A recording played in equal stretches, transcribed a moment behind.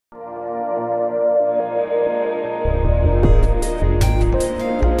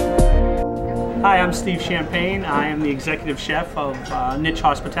Hi, I'm Steve Champagne. I am the executive chef of Niche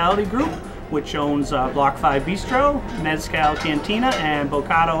Hospitality Group, which owns Block 5 Bistro, Mezcal Cantina, and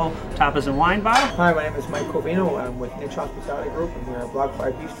Bocado Tapas and Wine Bar. Hi, my name is Mike Covino. I'm with Niche Hospitality Group, and we're at Block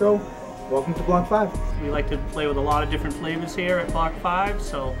 5 Bistro. Welcome to Block 5. We like to play with a lot of different flavors here at Block 5,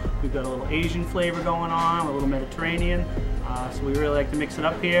 so we've got a little Asian flavor going on, a little Mediterranean, so we really like to mix it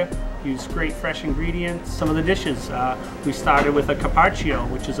up here. Use great fresh ingredients. Some of the dishes, we started with a carpaccio,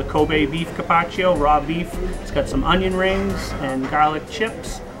 which is a Kobe beef carpaccio, raw beef. It's got some onion rings and garlic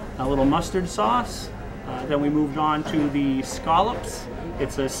chips, a little mustard sauce. Then we moved on to the scallops.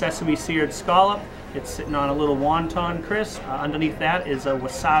 It's a sesame seared scallop. It's sitting on a little wonton crisp. Underneath that is a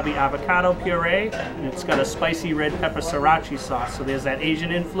wasabi avocado puree, and it's got a spicy red pepper sriracha sauce. So there's that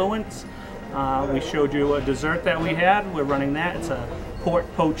Asian influence. We showed you a dessert that we had. We're running that. It's a port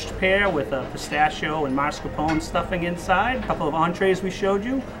poached pear with a pistachio and mascarpone stuffing inside. A couple of entrees we showed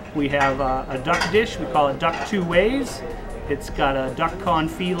you. We have a duck dish. We call it duck two ways. It's got a duck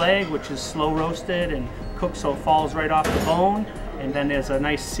confit leg, which is slow roasted and cooked so it falls right off the bone. And then there's a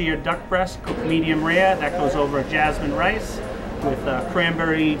nice seared duck breast, cooked medium rare. That goes over jasmine rice with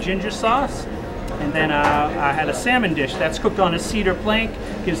cranberry ginger sauce. And then I had a salmon dish that's cooked on a cedar plank.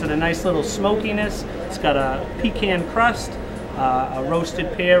 Gives it a nice little smokiness. It's got a pecan crust, a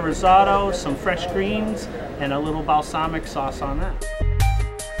roasted pear risotto, some fresh greens, and a little balsamic sauce on that.